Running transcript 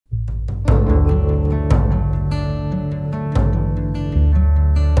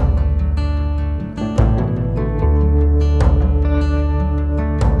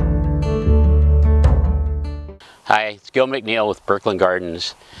Hi, it's Gil McNeil with Burkland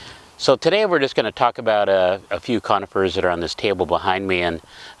Gardens. So today we're just going to talk about a few conifers that are on this table behind me, and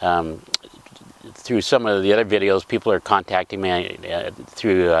through some of the other videos people are contacting me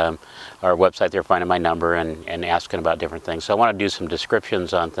through our website. They're finding my number and asking about different things. So I want to do some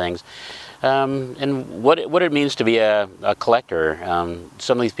descriptions on things and what it means to be a collector.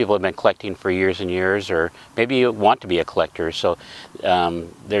 Some of these people have been collecting for years and years, or maybe you want to be a collector. So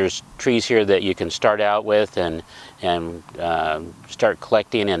there's trees here that you can start out with and start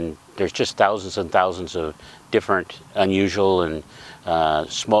collecting, and there's just thousands and thousands of different unusual and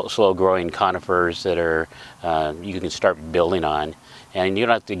slow growing conifers that are you can start building on, and you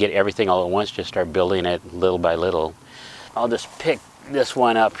don't have to get everything all at once. Just start building it little by little. I'll just pick this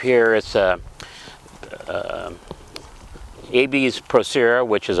one up here. It's Abies procera,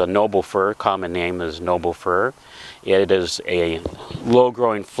 which is a noble fir. Common name is noble fir. It is a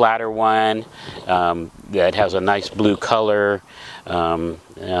low-growing, flatter one that has a nice blue color.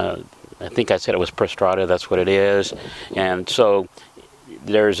 I think I said it was prostrata. That's what it is. And so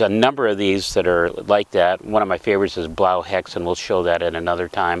there's a number of these that are like that. One of my favorites is Blau Hex, and we'll show that at another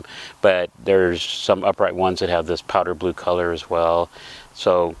time. But there's some upright ones that have this powder blue color as well.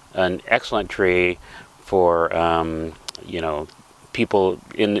 So an excellent tree for you know, people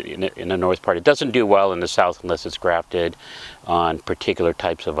in the north part. It doesn't do well in the south unless it's grafted on particular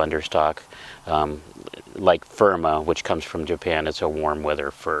types of understock, like Firma, which comes from Japan. It's a warm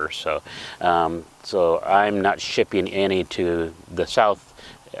weather fir. So so I'm not shipping any to the south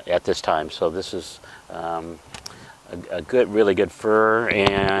at this time. So this is a really good fir.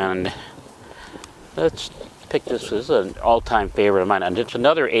 And let's pick this. This is an all-time favorite of mine, and it's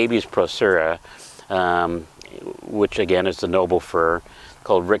another Abies procera, which again is the noble fir,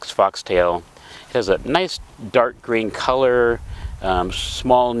 called Rick's foxtail. It has a nice dark green color,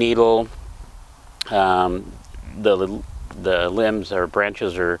 small needle. The limbs or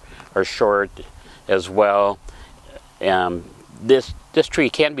branches are short as well. This tree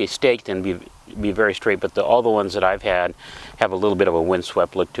can be staked and be very straight, but all the ones that I've had have a little bit of a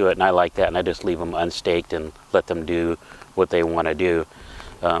windswept look to it, and I like that, and I just leave them unstaked and let them do what they want to do.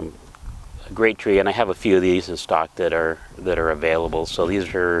 A great tree, and I have a few of these in stock that are available. So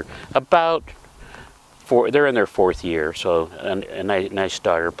these are about they're in their 4th year, so a nice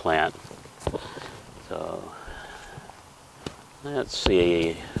starter plant. So let's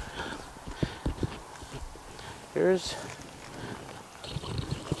see. Here's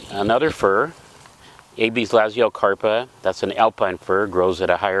another fir, Abies lasiocarpa. That's an alpine fir, grows at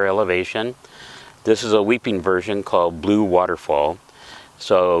a higher elevation. This is a weeping version called Blue Waterfall.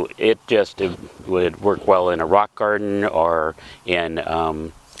 So it would work well in a rock garden or in,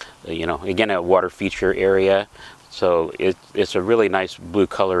 you know, again, a water feature area. So it's a really nice blue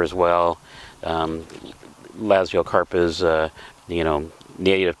color as well. Lasiocarpa is, you know,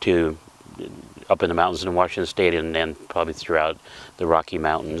 native to up in the mountains in Washington State, and then probably throughout the Rocky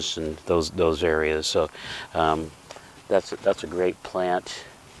Mountains and those areas. So that's a great plant.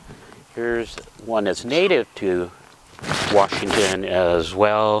 Here's one that's native to Washington as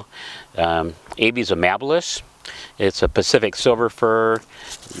well. Abies amabilis. It's a Pacific silver fir.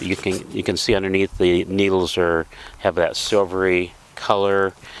 You can see underneath the needles have that silvery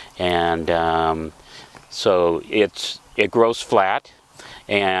color, and so it grows flat,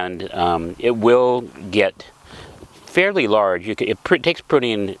 and it will get fairly large. It takes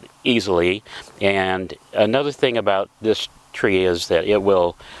pruning easily, and another thing about this tree is that it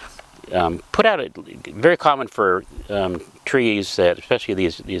will put out very common for trees that, especially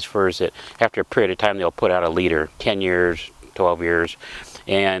these firs, that after a period of time they'll put out a leader, 10 years, 12 years,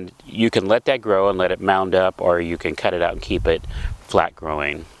 and you can let that grow and let it mound up, or you can cut it out and keep it flat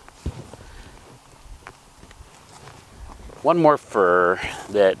growing. One more fir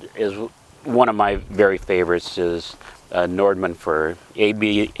that is one of my very favorites is Nordman fir,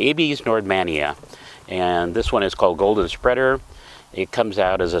 Abies nordmania, and this one is called Golden Spreader. It comes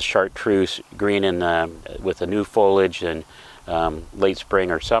out as a chartreuse green with the new foliage in late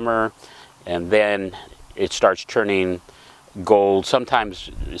spring or summer, and then it starts turning gold, sometimes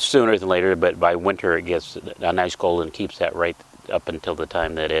sooner than later, but by winter it gets a nice gold and keeps that right up until the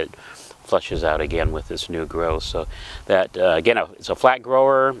time that it flushes out again with this new growth. So that, again, it's a flat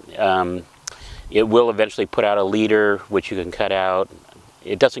grower. It will eventually put out a leader, which you can cut out.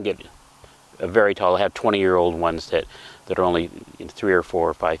 It doesn't get very tall. I have 20-year-old ones that are only 3 or 4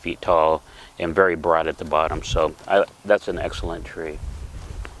 or 5 feet tall and very broad at the bottom. So that's an excellent tree.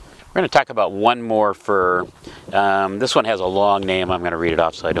 We're going to talk about one more fir. This one has a long name. I'm going to read it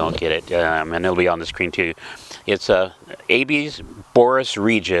off so I don't get it, and it'll be on the screen too. It's Abies boris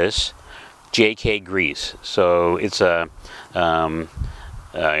regis, JK Grease. So it's a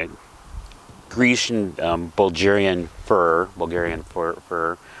Grecian Bulgarian fir,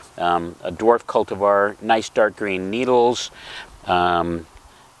 a dwarf cultivar, nice dark green needles.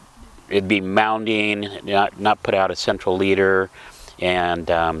 It'd be mounding, not put out a central leader, and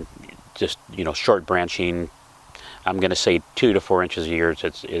just short branching. I'm going to say 2 to 4 inches a year.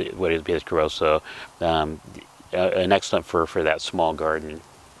 What it'd be its growth. So an excellent fir for that small garden.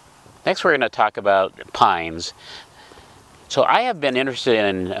 Next, we're going to talk about pines. So I have been interested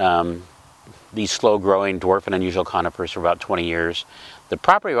in these slow-growing dwarf and unusual conifers for about 20 years. The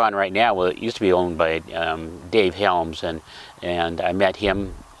property we're on right now, well, it used to be owned by Dave Helms, and I met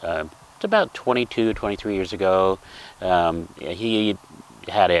him about 22, 23 years ago. He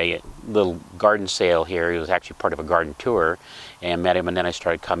had a little garden sale here. He was actually part of a garden tour, and met him, and then I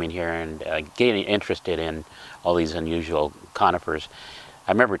started coming here and getting interested in all these unusual conifers.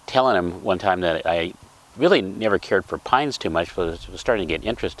 I remember telling him one time that I really never cared for pines too much, but I was starting to get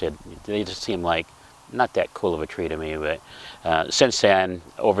interested. They just seemed like not that cool of a tree to me. But since then,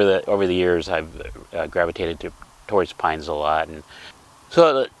 over the years, I've gravitated towards pines a lot. And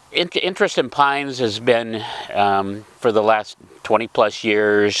so the interest in pines has been for the last 20 plus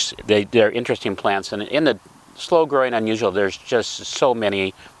years. They're interesting plants, and in the slow-growing unusual, there's just so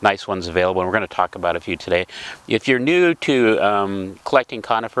many nice ones available, and we're going to talk about a few today. If you're new to collecting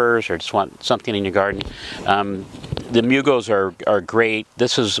conifers or just want something in your garden, the Mugos are great.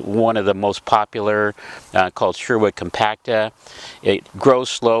 This is one of the most popular, called Sherwood compacta. It grows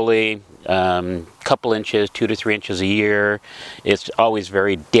slowly, couple inches, 2 to 3 inches a year. It's always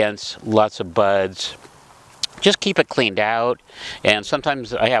very dense, lots of buds. Just keep it cleaned out, and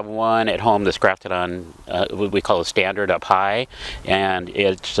sometimes I have one at home that's grafted on what we call a standard up high, and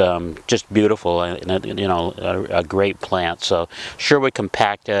it's just beautiful, and a great plant. So Sherwood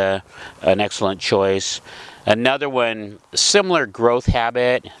compacta, an excellent choice. Another one, similar growth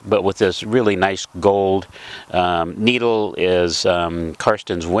habit, but with this really nice gold needle, is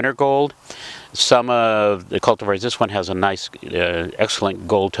Karsten's Winter Gold. Some of the cultivars, this one has a nice, excellent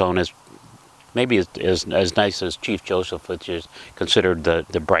gold tone, maybe as nice as Chief Joseph, which is considered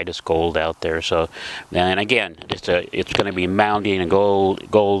the brightest gold out there. So, and again, it's going to be mounding and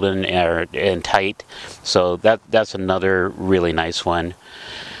golden and tight. So that's another really nice one.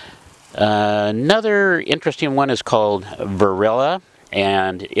 Another interesting one is called Varilla,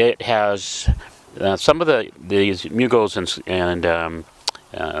 and it has some of these Mugos and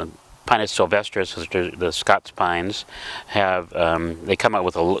Pinus sylvestris, which are the Scots pines, have they come out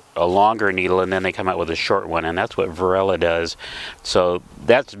with a longer needle, and then they come out with a short one, and that's what Varilla does. So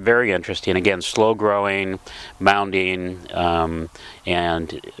that's very interesting. Again, slow growing, mounding,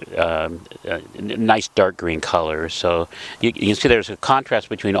 and nice dark green color. So you can see there's a contrast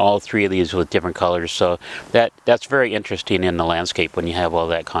between all three of these with different colors. So that's very interesting in the landscape when you have all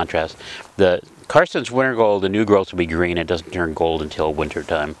that contrast. The Karsten's Winter Gold, the new growth will be green. It doesn't turn gold until winter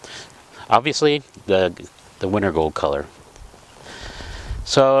time. Obviously, the winter gold color.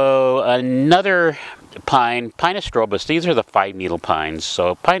 So another pine, Pinus strobus. These are the 5-needle pines.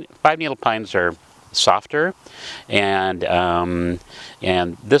 So 5-needle pines are softer, and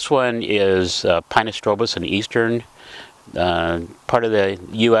this one is Pinus strobus, an eastern part of the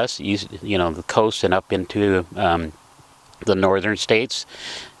U.S., the coast and up into the northern states.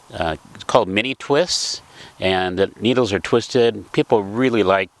 It's called mini twists, and the needles are twisted. People really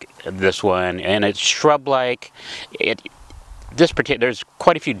like this one, and it's shrub-like. There's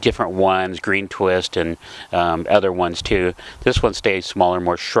quite a few different ones, green twist and other ones too. This one stays smaller,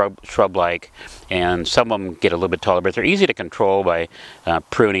 more shrub-like, and some of them get a little bit taller, but they're easy to control by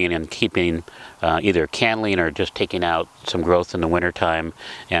pruning and keeping either candling or just taking out some growth in the wintertime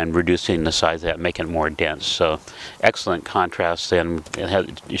and reducing the size of that, making it more dense. So excellent contrast, and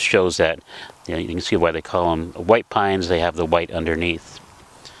it shows that you can see why they call them white pines. They have the white underneath.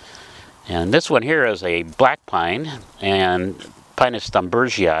 And this one here is a black pine, and Pinus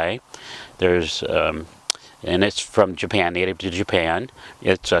thunbergii. There's and it's from Japan, native to Japan.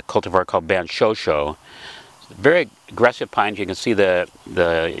 It's a cultivar called Banshosho. Very aggressive pines. You can see the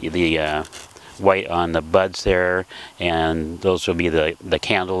white on the buds there, and those will be the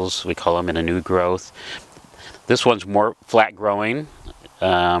candles, we call them, in a new growth. This one's more flat growing,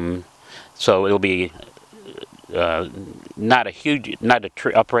 so it'll be not a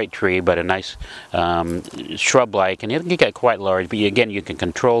upright tree, but a nice shrub-like, and it can get quite large. But again, you can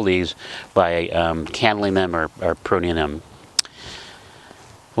control these by candling them or pruning them.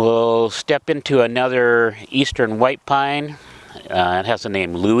 We'll step into another eastern white pine. It has the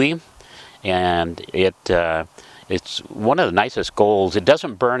name Louis, and it it's one of the nicest golds. It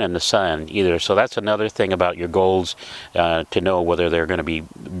doesn't burn in the sun either, so that's another thing about your golds, to know whether they're going to be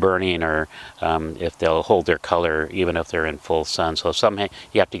burning or if they'll hold their color even if they're in full sun. So some you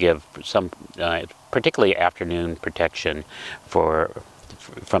have to give some, particularly afternoon protection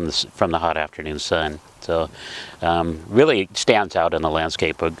from the hot afternoon sun. So really stands out in the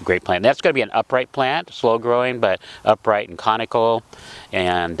landscape. A great plant. That's going to be an upright plant, slow growing, but upright and conical,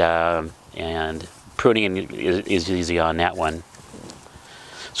 and pruning is easy on that one.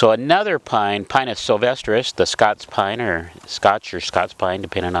 So another pine, Pinus sylvestris, the Scots pine, or Scotch or Scots pine,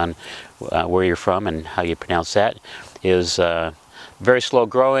 depending on where you're from and how you pronounce that, is very slow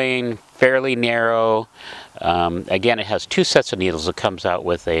growing, fairly narrow. Again, it has two sets of needles. It comes out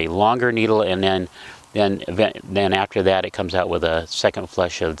with a longer needle, and then after that it comes out with a second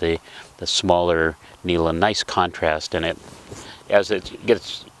flush of the smaller needle. A nice contrast in it. As it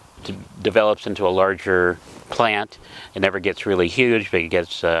develops into a larger plant, it never gets really huge, but it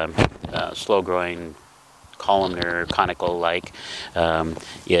gets slow growing, columnar, conical like.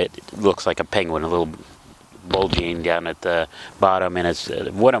 It looks like a penguin, a little bulging down at the bottom, and it's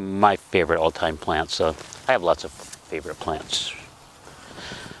one of my favorite all-time plants. So I have lots of favorite plants.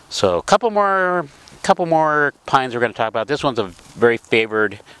 So a couple more pines we're going to talk about. This one's a very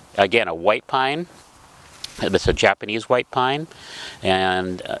favored, again, a white pine. It's a Japanese white pine,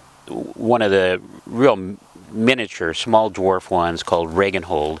 and one of the real miniature, small dwarf ones called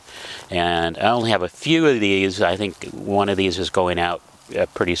Regenhold. And I only have a few of these. I think one of these is going out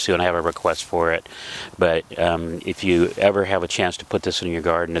pretty soon. I have a request for it. But if you ever have a chance to put this in your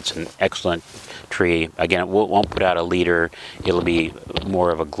garden, it's an excellent tree. Again, it won't put out a leader. It'll be more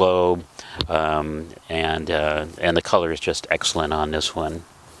of a globe, and the color is just excellent on this one.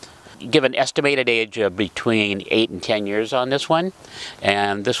 Give an estimated age of between 8 and 10 years on this one,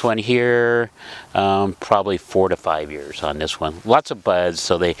 and this one here probably 4 to 5 years on this one. Lots of buds,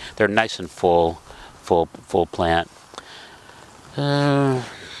 so they're nice and full plant. I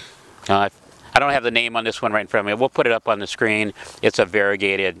don't have the name on this one right in front of me. We'll put it up on the screen. It's a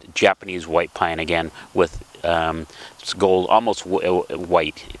variegated Japanese white pine, again, with it's gold, almost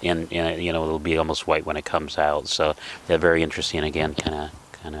white. In you know, it'll be almost white when it comes out. So they're very interesting. Again, kind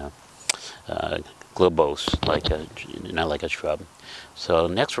of globose, like a shrub. So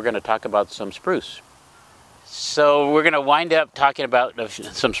next we're going to talk about some spruce. So we're going to wind up talking about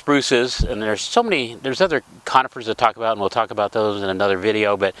some spruces, and there's other conifers to talk about, and we'll talk about those in another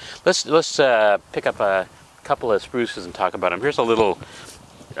video. But let's pick up a couple of spruces and talk about them. Here's a little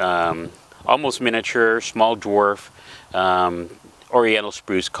almost miniature, small dwarf oriental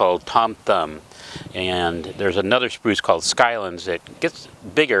spruce called Tom Thumb. And there's another spruce called Skylands that gets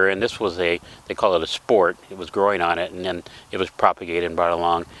bigger, and this was they call it a sport. It was growing on it, and then it was propagated and brought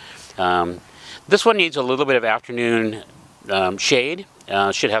along. This one needs a little bit of afternoon shade.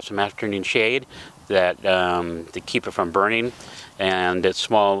 Should have some afternoon shade that to keep it from burning. And it's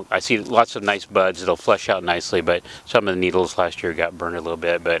small. I see lots of nice buds. It'll flesh out nicely, but some of the needles last year got burned a little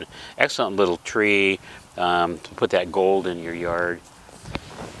bit. But excellent little tree to put that gold in your yard.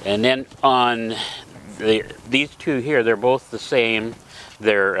 And then on these two here, they're both the same.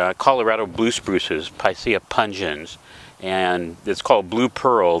 They're Colorado blue spruces, Picea pungens, and it's called Blue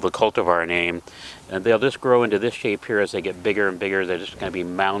Pearl, the cultivar name. And they'll just grow into this shape here as they get bigger and bigger. They're just going to be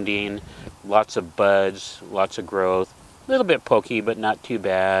mounding, lots of buds, lots of growth, a little bit pokey, but not too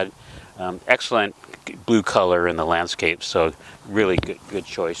bad. Excellent blue color in the landscape, so really good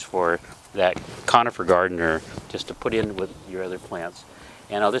choice for that conifer gardener just to put in with your other plants.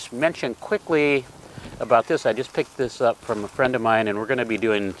 And I'll just mention quickly about this. I just picked this up from a friend of mine, and we're going to be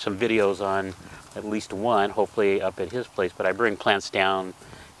doing some videos on at least one, hopefully up at his place. But I bring plants down.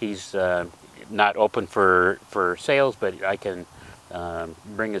 He's not open for sales, but I can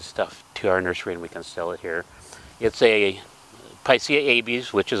bring his stuff to our nursery and we can sell it here. It's a Picea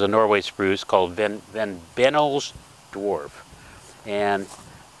abies, which is a Norway spruce called Van Benel's dwarf. And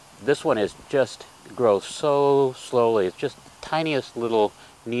this one is just grows so slowly. It's just tiniest little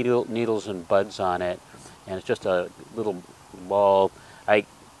needles and buds on it, and it's just a little ball. I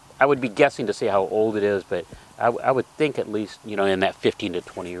would be guessing to say how old it is, but I would think at least, you know, in that 15 to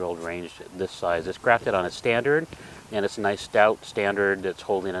 20-year-old range, this size. It's grafted on a standard, and it's a nice stout standard that's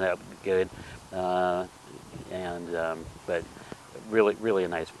holding it up good, but really a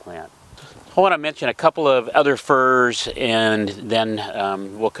nice plant. I want to mention a couple of other firs, and then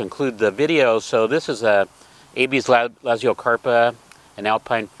we'll conclude the video. So this is a Abies lasiocarpa, an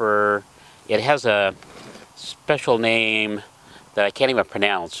alpine fir. It has a special name that I can't even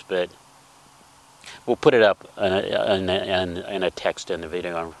pronounce, but we'll put it up in a text in the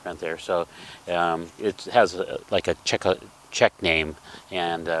video on front there. So it has like a Czech name,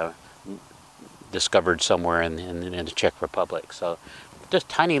 and discovered somewhere in the Czech Republic. So just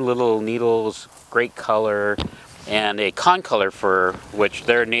tiny little needles, great color, and a concolor fir, which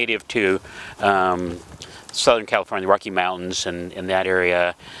they're native to Southern California, the Rocky Mountains, and in that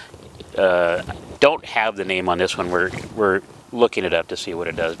area. Don't have the name on this one. We're looking it up to see what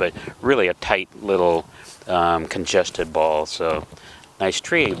it does, but really a tight little congested ball. So nice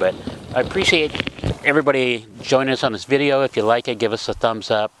tree. But I appreciate everybody joining us on this video. If you like it, give us a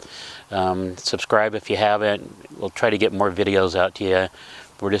thumbs up. Subscribe if you haven't. We'll try to get more videos out to you.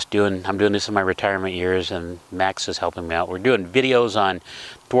 I'm doing this in my retirement years, and Max is helping me out. We're doing videos on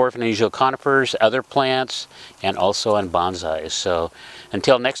dwarf and unusual conifers, other plants, and also on bonsais. So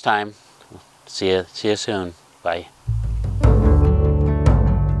until next time, see you soon. Bye.